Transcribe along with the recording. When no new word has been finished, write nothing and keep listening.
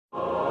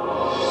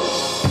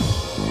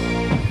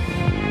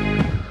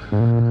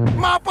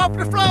mop up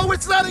the floor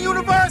with Southern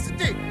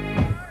University.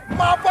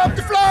 Mop up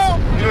the floor.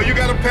 You know, you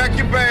gotta pack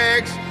your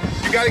bags.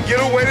 You gotta get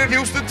away to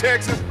Houston,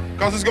 Texas,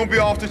 because it's gonna be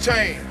off the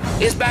chain.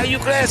 It's Bayou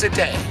Classic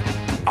Day.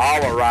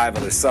 Our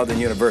arrival at Southern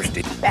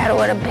University.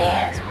 Battle of the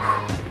bands.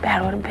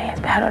 Battle of the bands.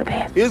 Battle of the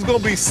bands. It's gonna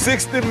be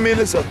 60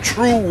 minutes of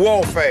true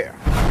warfare.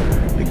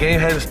 The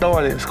game hadn't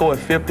started. Scored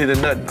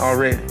 50-0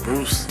 already.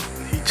 Bruce,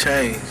 he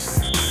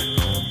changed.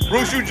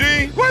 Bruce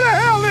Eugene, where the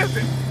hell is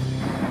it?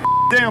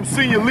 Damn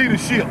senior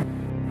leadership.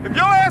 If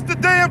your ass the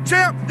damn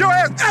champ, your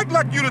ass act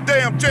like you the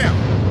damn champ.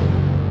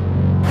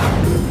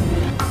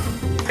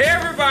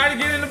 Everybody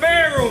get in the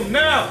bedroom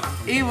now.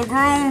 Eva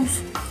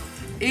Grooms,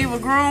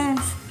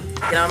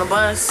 get on the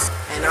bus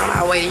and on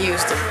our way to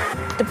Houston.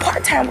 The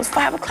part time was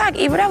 5 o'clock,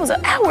 Eva. That was an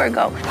hour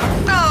ago.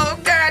 Oh,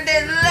 God,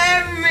 they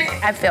left me.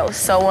 I felt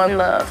so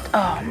unloved.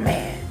 Oh,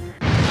 man.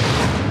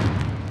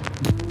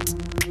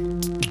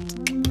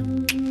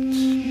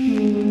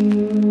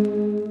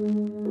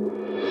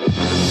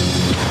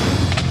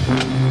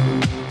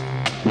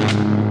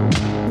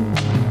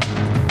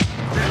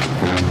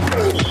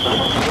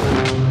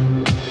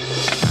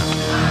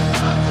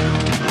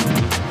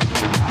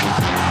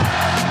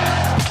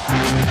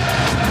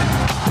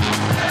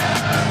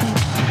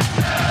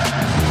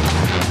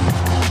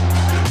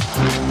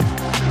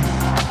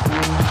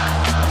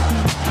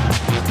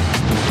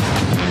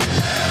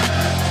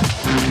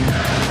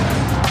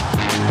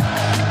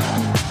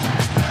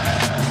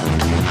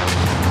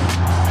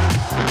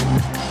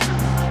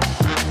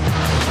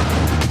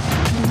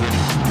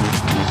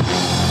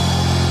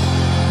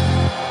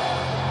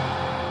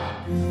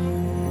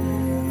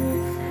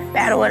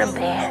 Battle of the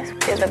Bands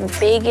is the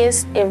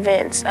biggest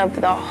events of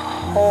the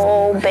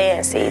whole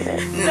band season.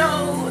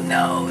 No.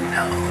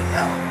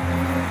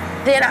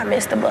 Then I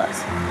missed the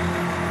bus.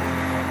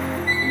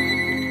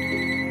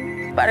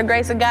 By the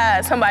grace of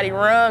God, somebody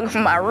rung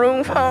my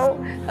room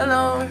phone.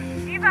 Hello?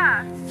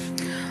 Eva.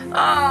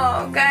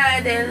 Oh,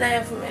 God, they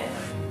left me.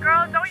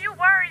 Girl, don't you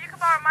worry. You can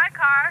borrow my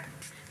car.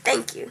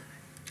 Thank you.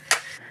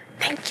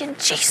 Thank you,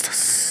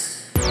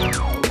 Jesus.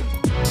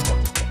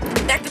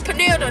 Dr.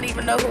 Peniel don't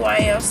even know who I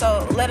am,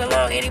 so let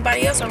alone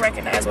anybody else will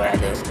recognize what I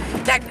do.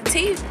 Dr.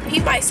 T, he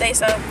might say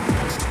something.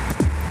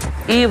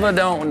 Eva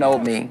don't know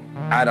me.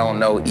 I don't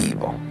know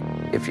Eva.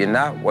 If you're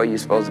not where you're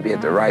supposed to be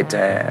at the right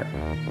time,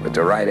 with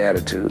the right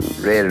attitude,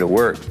 ready to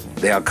work,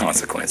 there are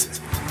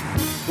consequences.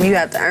 You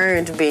have to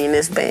earn to be in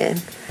this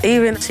band.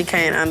 Even she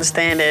can't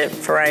understand it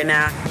for right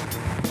now.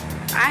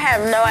 I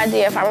have no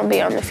idea if I'm gonna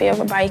be on the field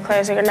for Bayou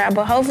Classic or not,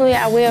 but hopefully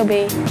I will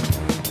be.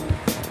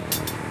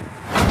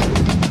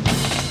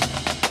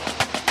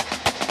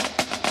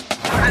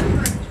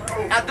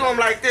 I do them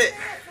like that.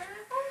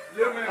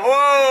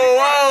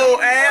 Whoa,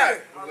 Al.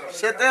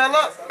 Shut the hell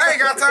up. I ain't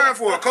got time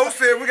for it. Coach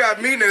said we got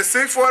a meeting at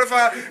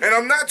 6:45, and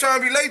I'm not trying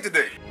to be late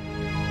today.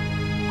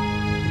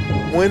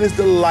 When is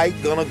the light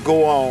gonna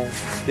go on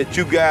that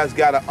you guys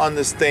gotta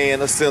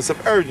understand a sense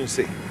of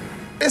urgency?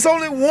 It's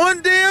only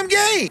one damn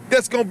game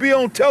that's gonna be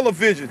on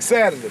television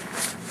Saturday.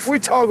 We're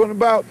talking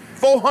about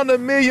 400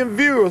 million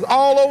viewers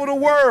all over the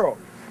world.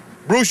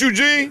 Bruce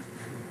Eugene,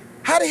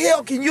 how the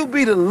hell can you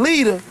be the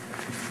leader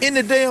and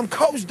the damn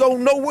coach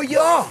don't know where you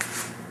are?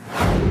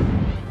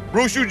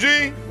 Bruce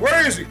Eugene,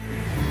 where is he?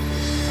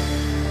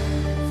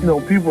 You know,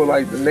 people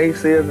like the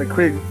naysayers and the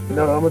critics, you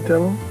know what I'm gonna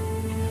tell them?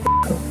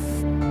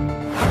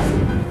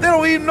 They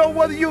don't even know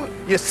whether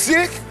you're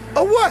sick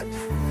or what.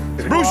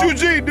 Bruce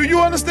Eugene, do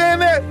you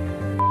understand that?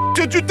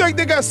 Should you think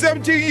they got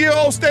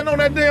 17-year-olds standing on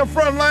that damn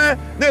front line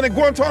then in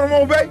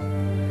Guantanamo Bay?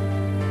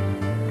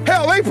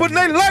 Hell, they putting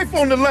their life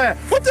on the line.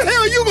 What the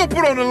hell are you gonna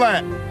put on the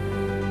line?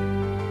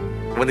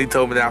 When he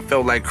told me that, I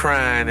felt like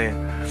crying, and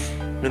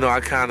you know, I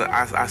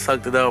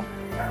sucked it up.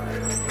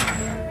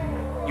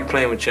 You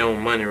playing with your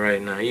own money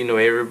right now. You know,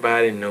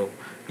 everybody know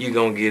you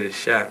gonna get a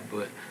shot,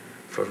 but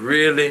for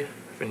really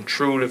and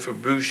truly for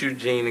Bruce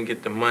Eugene to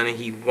get the money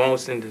he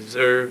wants and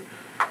deserves,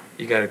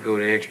 you gotta go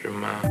the extra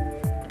mile.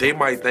 They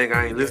might think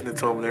I ain't listening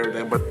to him and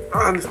everything, but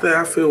I understand.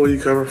 I feel where you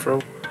coming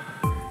from.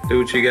 Do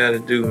what you gotta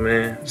do,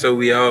 man, so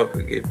we all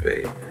could get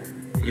paid.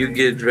 You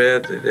get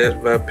drafted, that's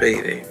by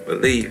payday.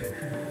 Believe it.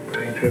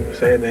 I ain't tripping,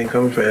 say it ain't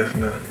coming fast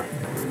enough.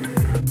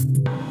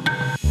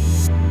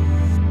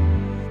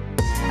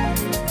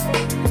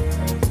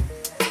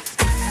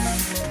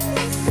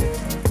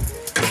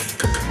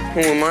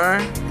 Who am I?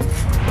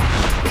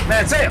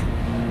 That's it.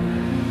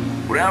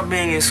 Without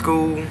being in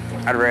school,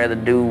 I'd rather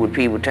do what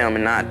people tell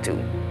me not to.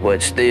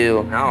 But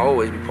still, I'll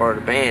always be part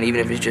of the band,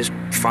 even if it's just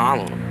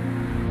following them.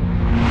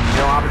 You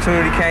know,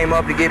 opportunity came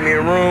up to get me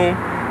a room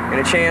and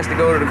a chance to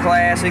go to the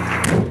Classic.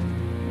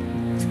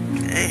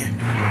 Damn.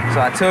 So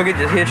I took it,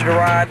 just hitched a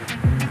ride,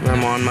 and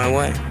I'm on my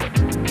way.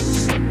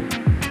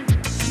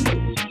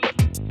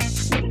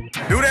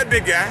 Do that,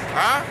 big guy,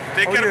 huh?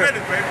 Take care of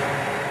business, baby.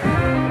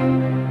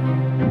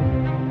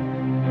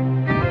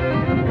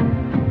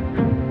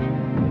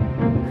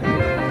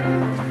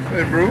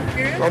 Hey, bro,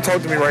 don't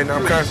talk to me right now.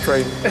 I'm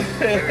concentrating.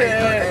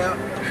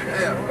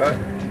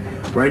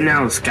 Right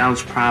now, the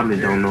scouts probably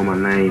don't know my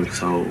name,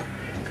 so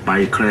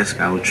Bayou Classic,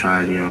 I would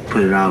try,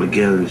 put it all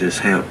together and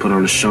just put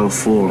on a show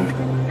for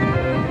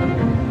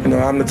them.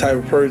 I'm the type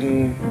of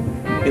person,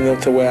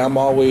 to where I'm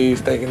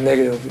always thinking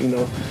negative,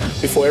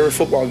 Before every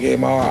football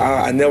game,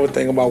 I never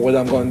think about what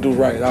I'm going to do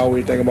right. I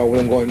always think about what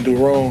I'm going to do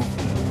wrong.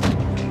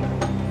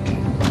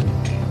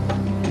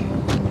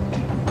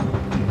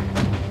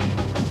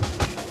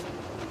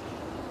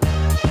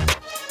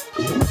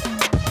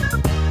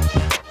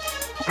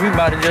 We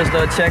about to just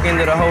check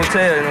into the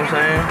hotel, you know what I'm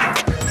saying?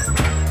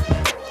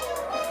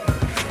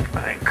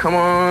 All right, come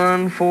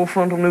on, full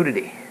frontal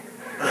nudity.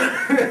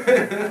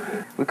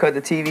 We cut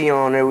the TV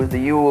on, there was the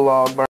Yule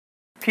log burn.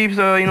 Keeps,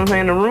 the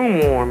room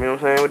warm,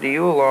 with the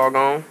Yule log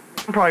on.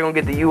 I'm probably gonna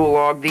get the Yule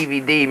log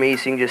DVD, maybe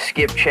so you can just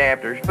skip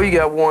chapters. You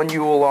got one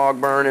Yule log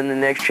burning, the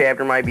next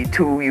chapter might be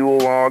 2 Yule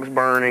logs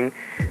burning,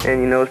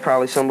 and it's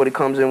probably somebody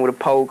comes in with a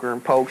poker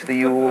and pokes the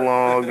Yule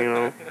log,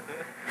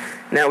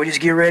 Now we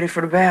just get ready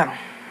for the battle.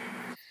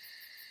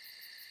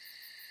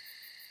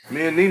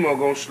 Me and Nemo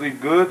gonna sleep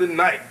good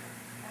tonight.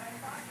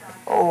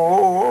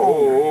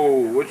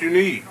 Oh, what you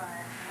need?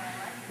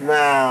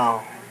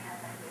 Now,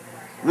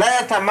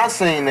 last time I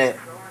seen that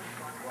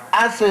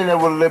with a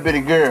little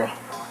bitty girl.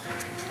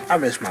 I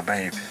miss my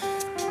baby.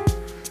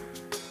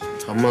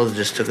 Her mother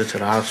just took her to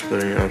the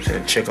hospital,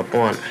 check up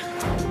on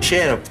her. She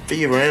had a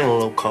fever and a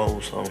little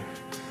cold, so I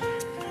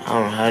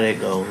don't know how that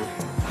goes.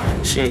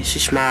 She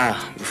smiled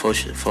before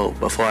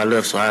I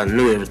left, so I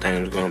knew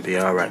everything was gonna be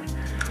all right.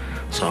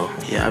 So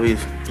yeah, I be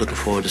looking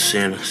forward to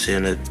seeing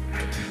her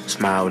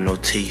smile with no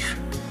teeth.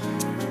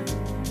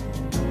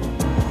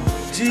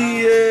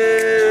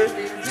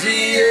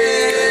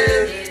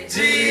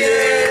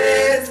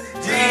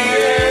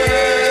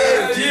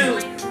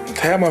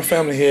 To have my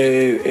family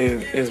here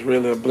is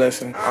really a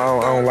blessing. I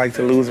don't like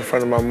to lose in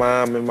front of my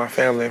mom and my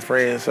family and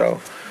friends,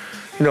 so,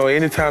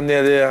 anytime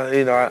they're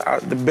there,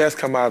 the best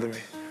come out of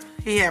me.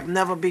 He have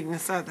never beaten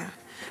Southern,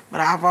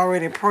 but I've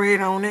already prayed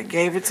on it,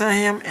 gave it to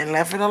him, and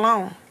left it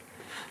alone.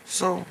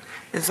 So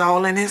it's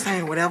all in his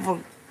hand. Whatever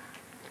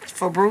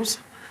for Bruce,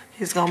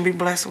 he's gonna be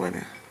blessed with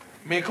it.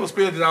 Me and Coach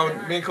Spears did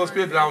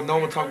our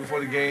normal talk before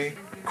the game,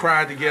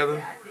 cried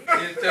together.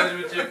 In touch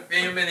with your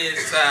feminine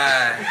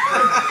side.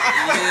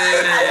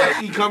 Yeah.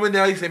 He come in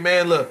there, he say,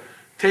 man, look,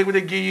 take what they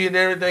give you and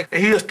everything.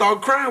 And he'll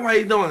start crying while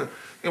he doing it.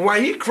 And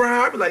while he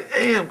crying, I be like,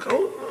 damn,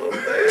 Coach, what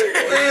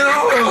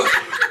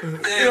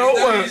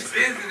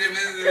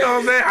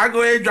I'm saying? I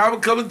go ahead and drop a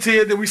couple of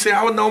tears, then we say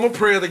our normal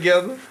prayer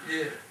together.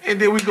 Yeah. And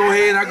then we go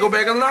ahead and I go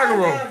back in the locker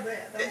room.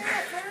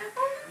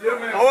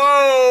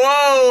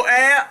 Whoa,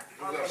 Amp.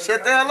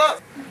 Shut the hell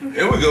up.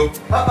 Here we go.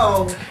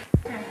 Uh-oh.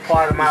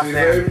 Part of my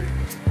family.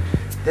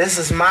 This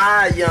is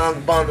my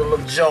young bundle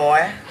of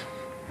joy.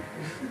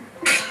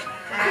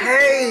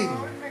 Hey.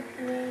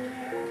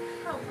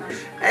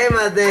 Hey,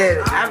 my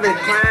daddy. I've been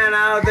crying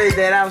all day,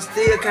 Dad. I'm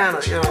still kind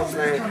of, what I'm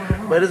saying?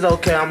 But it's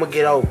okay. I'm going to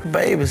get over.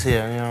 Baby's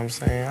here, what I'm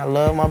saying? I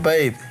love my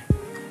baby.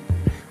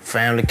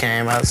 Family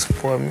came out to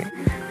support me.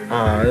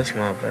 Oh, that's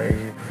my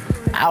baby.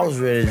 I was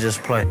ready to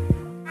just play.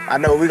 I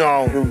know we're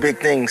going to do big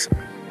things.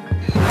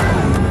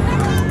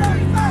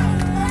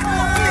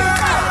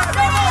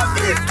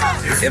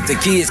 If the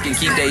kids can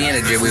keep their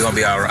energy, we're gonna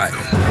be all right.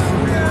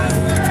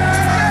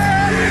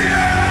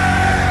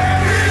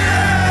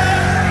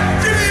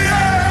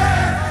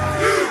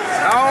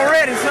 All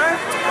ready, son.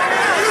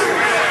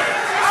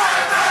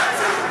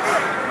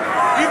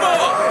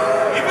 Eva's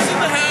in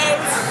the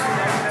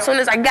house. As soon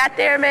as I got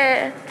there,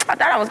 man, I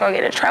thought I was gonna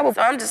get in trouble.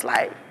 So I'm just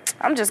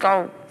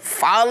gonna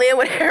fall in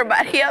with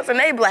everybody else and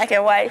they black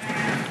and white.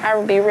 I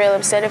would be real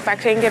upset if I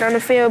couldn't get on the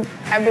field.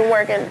 I've been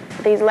working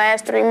these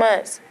last 3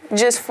 months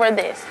just for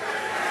this.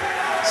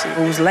 She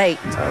moves late,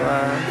 so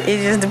it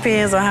just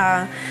depends on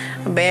how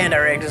band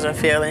directors are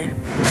feeling.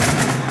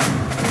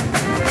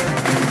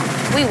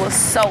 We was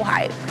so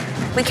hyped.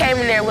 We came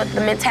in there with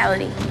the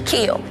mentality,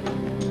 kill.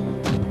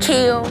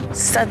 Kill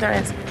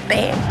Southern's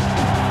band.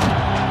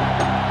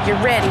 You're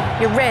ready,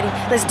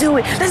 let's do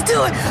it.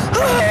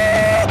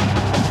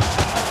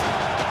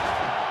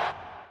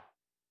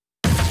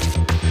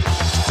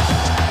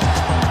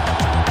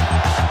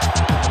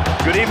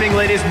 Good evening,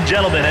 ladies and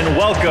gentlemen, and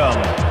welcome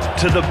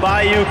to the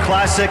Bayou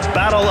Classic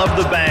Battle of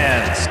the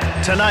Bands.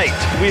 Tonight,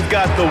 we've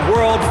got the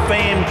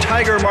world-famed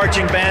Tiger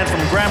Marching Band from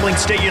Grambling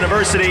State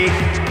University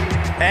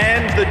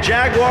and the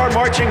Jaguar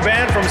Marching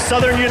Band from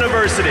Southern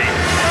University.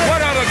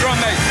 What other drum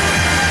mate?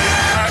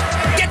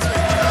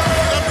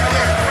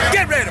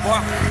 Get ready,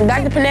 boy.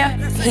 Dr. Pennell,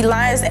 he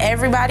lines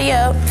everybody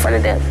up in front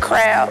of the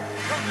crowd.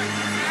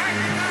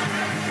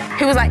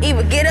 He was like,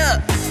 Eva, get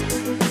up.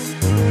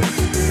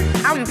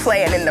 I'm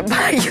playing in the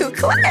Bayou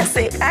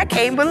Classic. I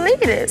can't believe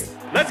this.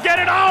 Let's get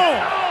it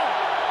on!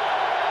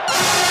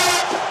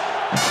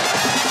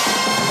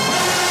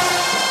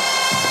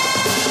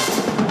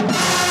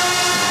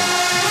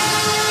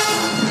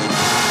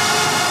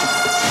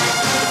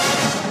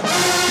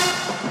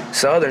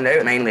 Southern,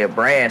 they're mainly a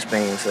brass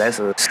band, so that's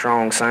a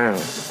strong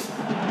sound.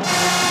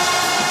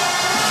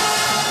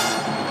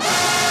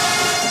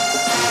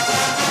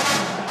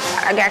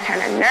 I got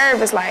kind of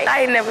nervous, like,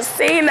 I ain't never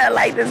seen nothing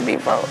like this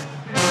before.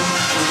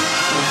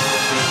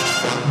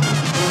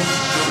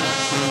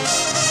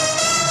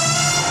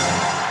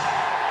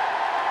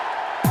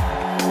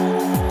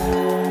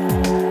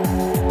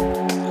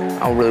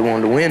 I really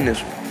wanted to win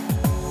this one.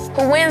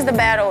 Who wins the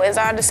battle is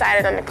all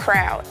decided on the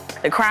crowd.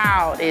 The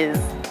crowd is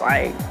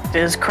like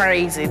just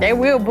crazy. They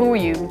will boo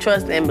you,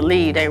 trust and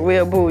believe, they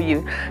will boo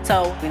you.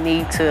 So we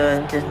need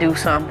to just do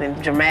something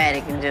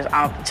dramatic and just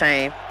off the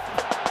chain.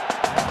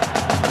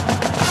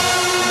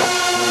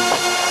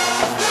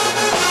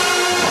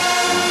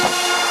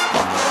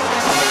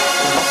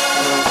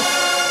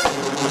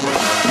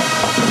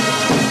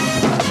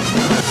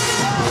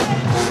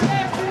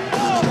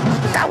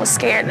 I was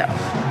scared though.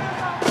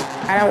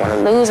 I don't want to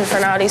lose in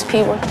front of all these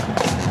people.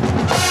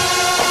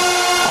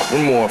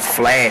 We're more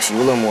flashy,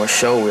 we're a little more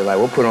showy. Like,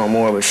 we'll put on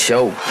more of a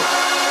show.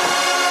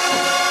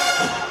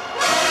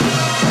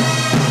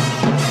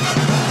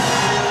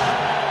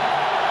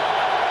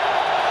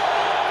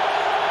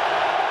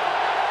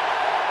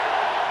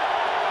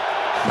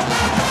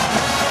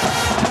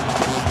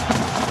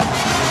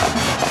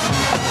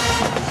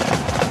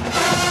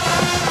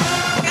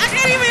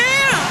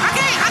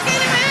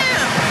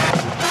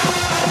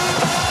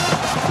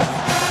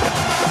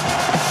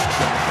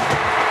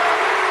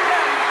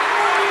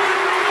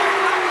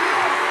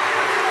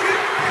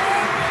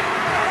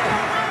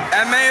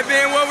 That may have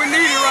been what we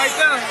needed right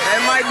there.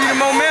 That might be the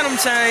momentum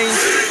change.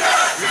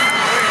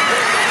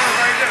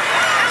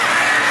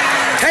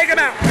 Take him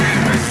out.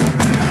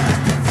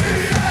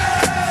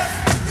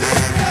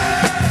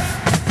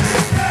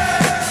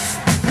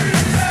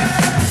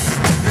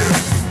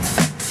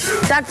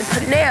 Dr.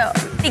 Purnell,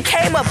 he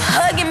came up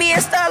hugging me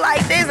and stuff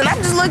like this, and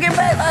I'm just looking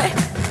back like...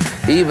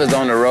 Eva's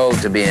on the road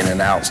to being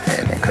an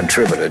outstanding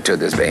contributor to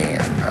this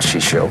band.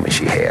 She showed me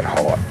she had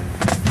heart.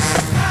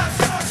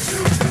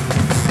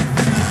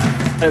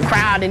 The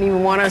crowd didn't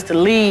even want us to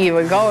leave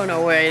or go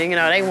nowhere. You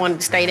know, they wanted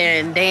to stay there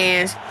and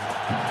dance.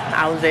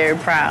 I was very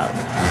proud.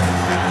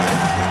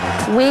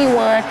 We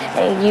won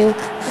and you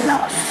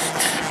lost.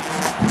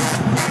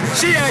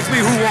 She asked me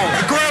who won.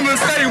 Grambling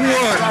State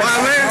won.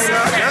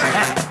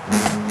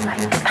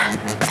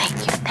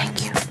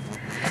 Thank you.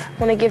 I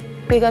want to give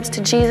big ups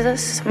to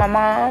Jesus, my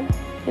mom,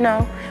 you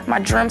know, my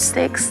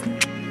drumsticks. Who in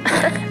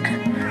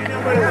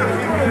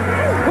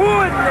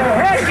the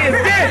heck is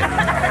this?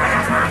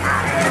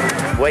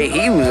 The way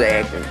he was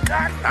acting,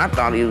 I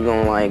thought he was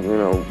gonna, like, you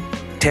know,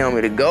 tell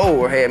me to go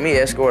or have me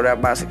escorted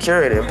out by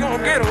security. We're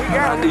gonna get him. We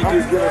got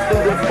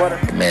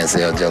him. The man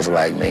sounds just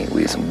like me.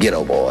 We some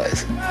ghetto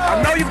boys.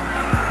 I know you.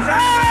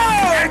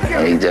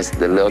 And he just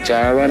the little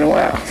child running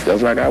wild,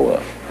 just like I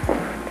was.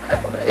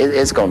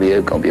 It's gonna be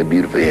a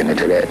beautiful ending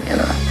to that, you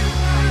know.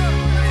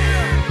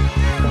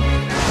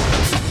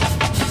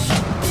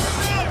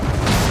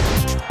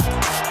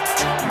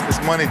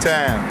 It's money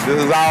time.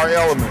 This is our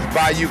elements.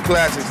 Bayou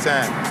Classics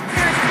time.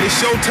 It's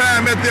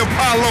showtime at the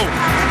Apollo.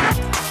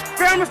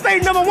 Grambling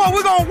State #1,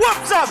 we're gonna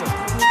whoop something.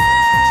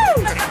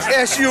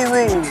 SU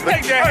rules.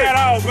 Take that hat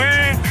off,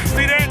 man.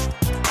 See that?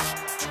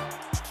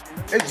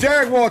 It's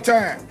Jaguar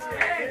time.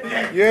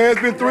 Yeah,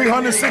 it's been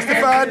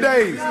 365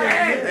 days.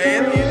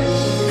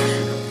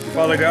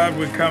 Father God,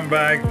 we come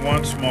back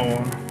once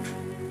more,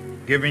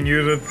 giving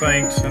you the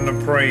thanks and the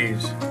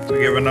praise for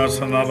giving us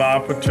another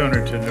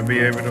opportunity to be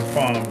able to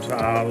farm to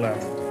our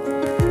level.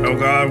 Oh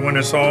God, when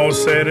it's all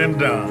said and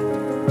done,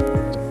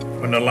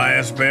 when the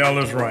last bell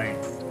is rang,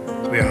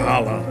 we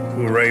holler,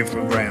 hooray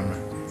for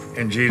Grambling.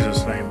 In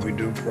Jesus' name we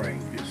do pray.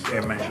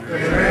 Amen.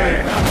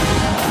 Amen.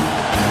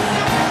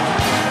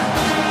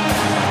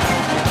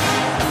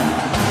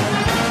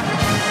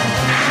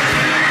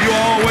 You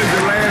always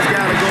the last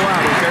guy to go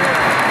out, okay?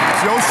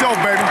 It's your show,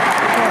 baby.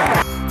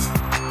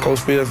 Coach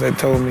Spears had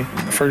told me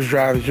the first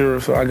drive is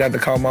yours, so I got to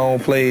call my own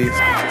plays.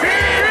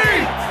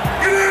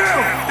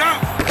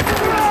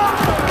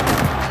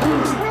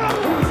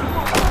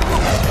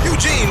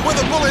 Eugene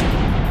with a bullet.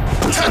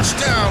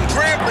 Touchdown,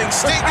 Grambling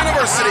State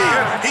University.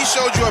 He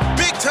showed you a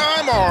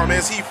big-time arm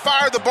as he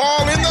fired the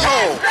ball in the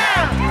hole.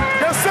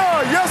 Yes,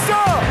 sir. Yes,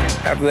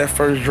 sir. After that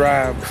first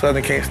drive,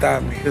 Southern can't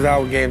stop me. It's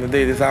our game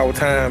today. It's our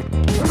time.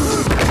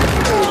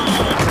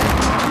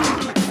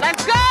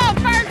 Let's go,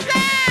 first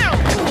down!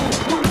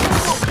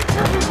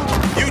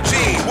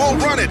 Eugene will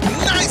run it.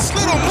 Nice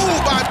little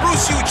move by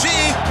Bruce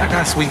Eugene. I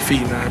got sweet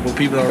feet now, but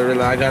people don't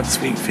realize I got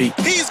sweet feet.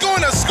 He's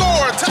going to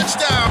score a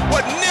touchdown.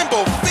 What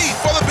nimble feet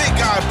for the big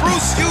guy,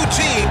 Bruce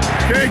Eugene.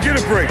 Can't get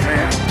a break,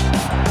 man.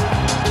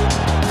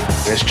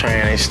 This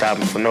train ain't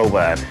stopping for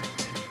nobody.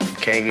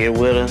 Can't get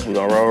with us, we're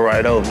gonna roll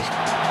right over.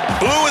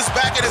 Blue is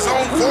back at his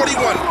own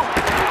 41.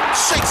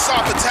 Shakes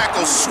off a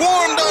tackle,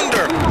 swarmed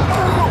under.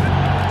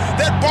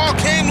 That ball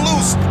came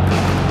loose.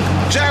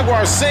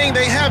 Jaguars saying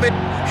they have it.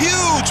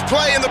 Huge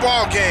play in the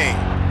ball game.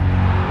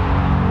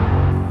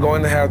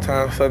 Going to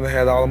halftime, Southern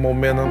had all the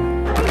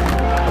momentum.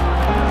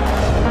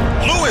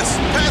 Lewis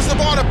passed the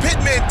ball to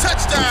Pittman.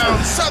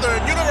 Touchdown,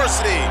 Southern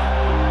University.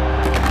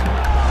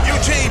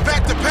 Eugene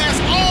back to pass,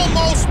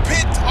 almost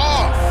picked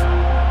off.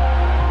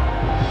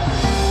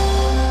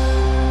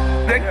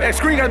 that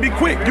screen gotta be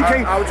quick. You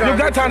can't, you don't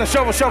got time to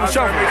shovel. That's all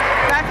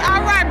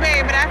right,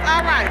 baby, that's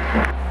all right.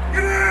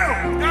 Get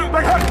down!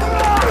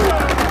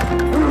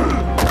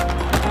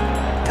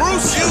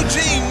 Bruce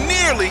Eugene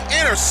nearly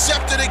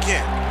intercepted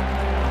again.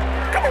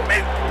 Come on,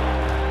 man.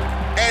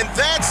 And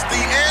that's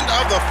the end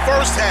of the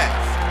first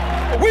half.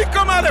 We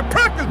come out and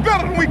practice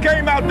better than we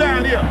came out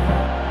down here.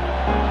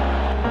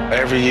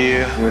 Every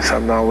year,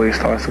 something always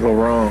starts to go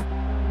wrong.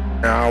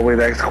 And I always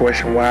ask the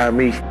question, why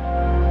me?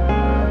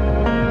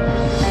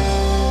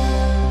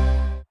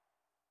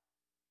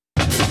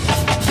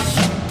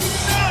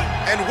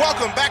 And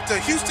welcome back to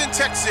Houston,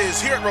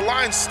 Texas, here at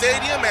Reliance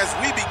Stadium as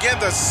we begin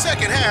the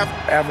second half.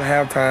 After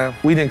halftime,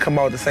 we didn't come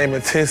out with the same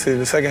intensity.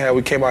 The second half,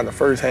 we came out in the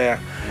first half.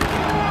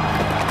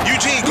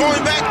 Eugene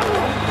going back,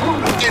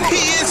 and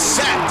he is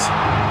sacked.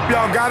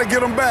 Y'all gotta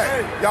get him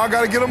back. Y'all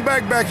gotta get him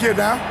back here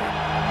now.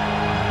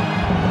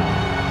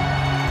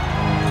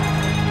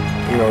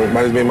 You know, it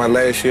might have been my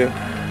last year.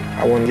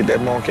 I want to get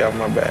that monkey off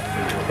my back,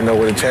 you know,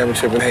 with a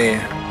championship in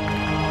hand.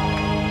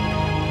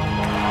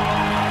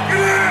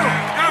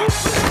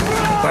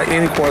 Like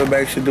any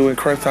quarterback should do in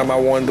crunch time, I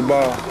wanted the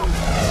ball.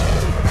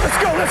 Let's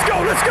go!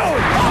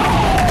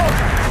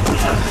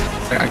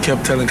 I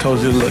kept telling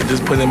coaches, look,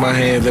 just put it in my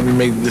hands, let me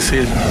make the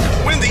decision.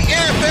 When the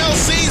NFL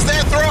sees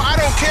that throw, I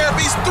don't care if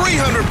he's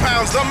 300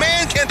 pounds, the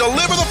man can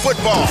deliver the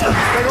football.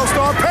 They're gonna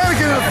start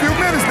panicking in a few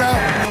minutes now.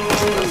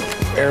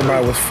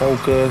 Everybody was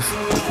focused.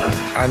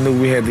 I knew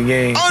we had the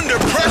game. Under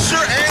pressure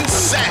and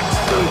sacked.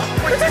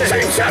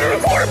 Take a shot at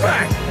the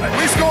quarterback.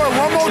 We score it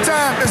one more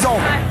time, it's over.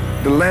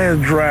 The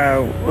last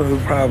drive was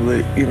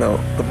probably, you know,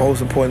 the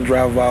most important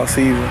drive of our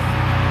season.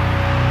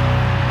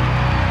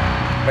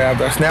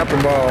 After I snapped the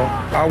ball,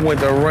 I went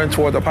to run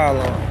toward the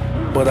pylon,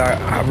 but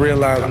I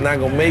realized I'm not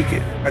gonna make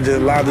it. I just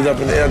lobbed it up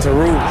in the air to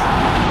Ruth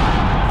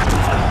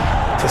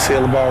to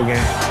seal the ball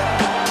game.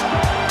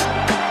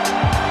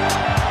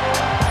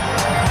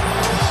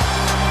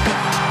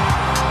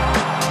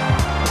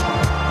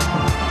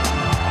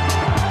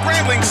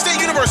 Grambling State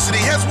University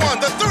has won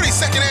the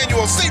 32nd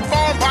annual State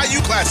Farm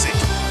Bayou Classic.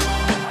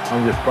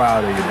 I'm just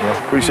proud of you, bro.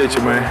 Appreciate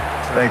you, man.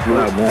 Thank you a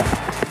lot, boy.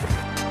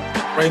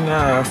 Right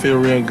now, I feel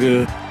real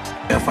good.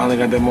 I finally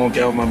got that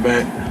monkey off my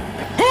back.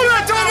 Who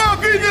that talking about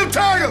beating them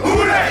Tigers?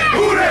 Who that?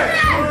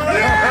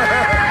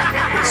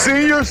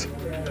 Seniors,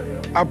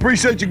 I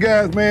appreciate you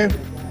guys, man.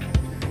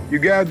 You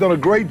guys done a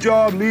great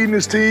job leading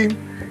this team.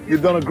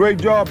 You've done a great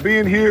job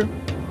being here.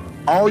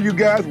 All you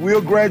guys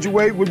will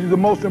graduate, which is the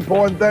most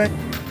important thing.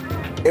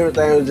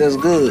 Everything was just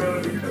good.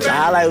 The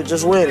highlight was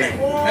just winning. You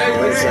know what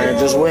I'm saying?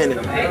 Just winning.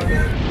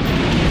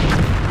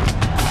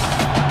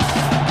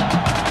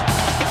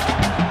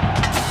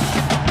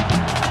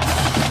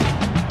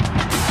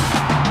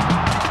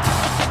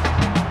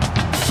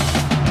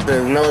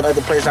 There's no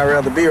other place I'd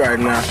rather be right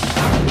now.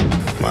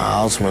 My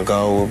ultimate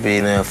goal would be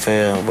in the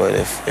NFL, but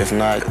if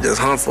not, just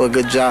hunt for a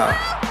good job.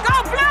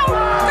 Go Blue!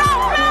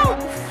 Go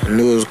Blue! I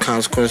knew it was a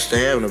consequence to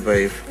having a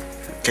baby.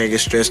 Can't get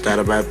stressed out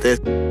about this.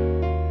 So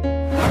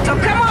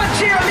come on,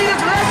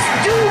 cheerleaders,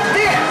 let's do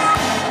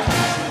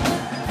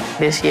this!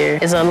 This year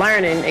is a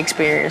learning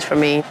experience for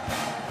me.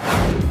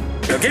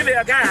 Give me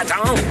a guy,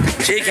 Tom.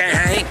 She can't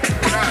hang.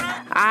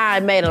 I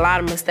made a lot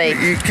of mistakes.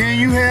 Can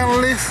you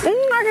handle this?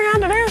 I can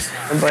handle this.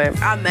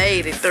 But I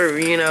made it through,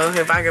 you know.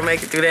 If I can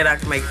make it through that, I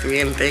can make it through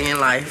anything in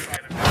life.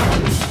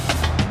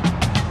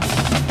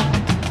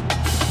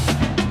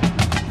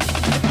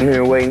 I'm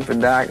here waiting for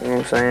Doc, you know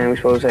what I'm saying? We're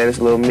supposed to have this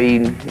little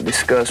meeting,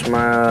 discuss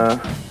my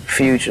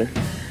future.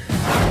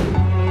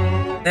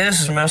 This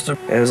semester,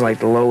 it was like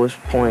the lowest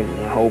point in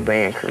the whole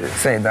band career.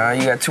 Say, Doc,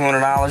 you got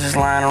 $200 just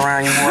lying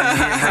around you want to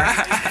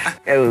get,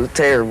 bro? It was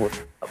terrible.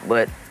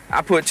 But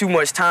I put too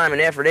much time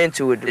and effort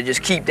into it to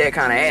just keep that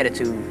kind of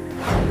attitude.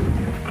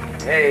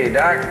 Hey,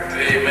 Doc.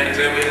 Hey, man,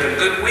 tell me it's a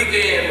good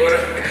weekend,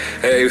 brother.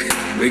 Hey,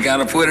 we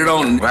gotta put it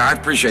on. Well, I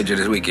appreciate you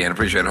this weekend. I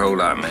appreciate it a whole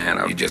lot,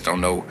 man. You just don't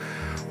know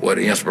what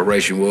the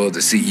inspiration was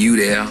to see you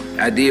there.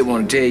 I did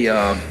want to tell you,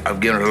 I've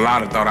given it a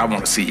lot of thought. I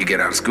want to see you get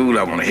out of school.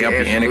 I want to help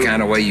you any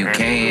kind of way you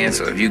can.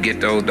 So if you get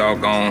those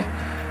doggone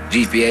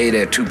GPA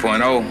at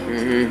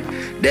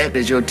 2.0, that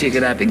is your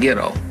ticket out the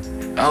ghetto.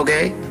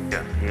 Okay?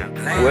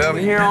 Well, from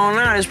here on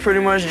out, it's pretty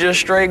much just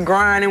straight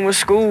grinding with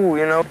school,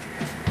 you know?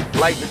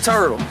 Like the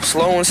turtle,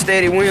 slow and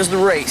steady wins the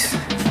race.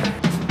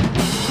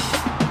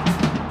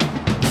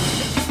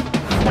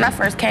 When I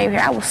first came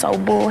here, I was so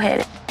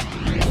bullheaded.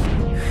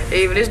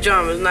 Even this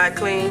drum is not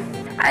clean.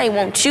 I ain't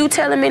want you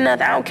telling me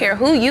nothing. I don't care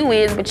who you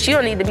is, but you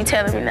don't need to be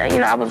telling me nothing. You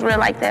know, I was real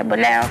like that, but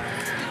now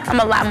I'm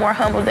a lot more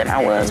humble than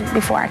I was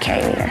before I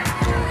came here.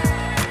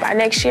 By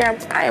next year,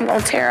 I am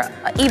gonna tear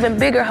an even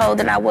bigger hole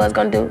than I was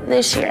gonna do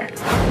this year.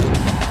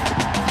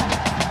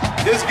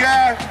 This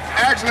guy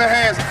actually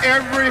has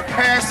every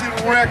passing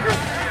record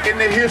in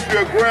the history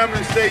of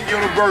Grambling State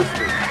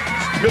University.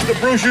 Mr.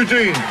 Bruce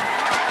Eugene.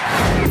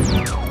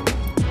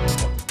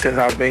 Since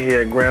I've been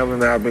here at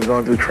Grambling, I've been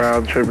going through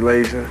trials and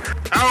tribulations.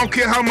 I don't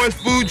care how much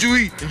food you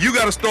eat, you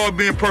gotta start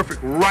being perfect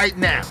right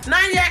now.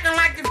 Now you acting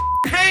like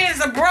your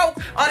hands are broke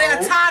or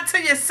they're tied to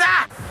your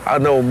side. I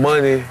know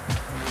money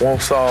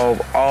won't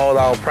solve all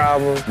our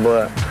problems,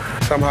 but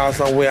somehow,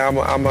 some way, I'm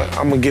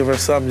gonna give her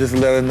something just to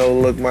let her know,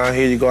 look, man,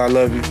 here you go, I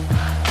love you.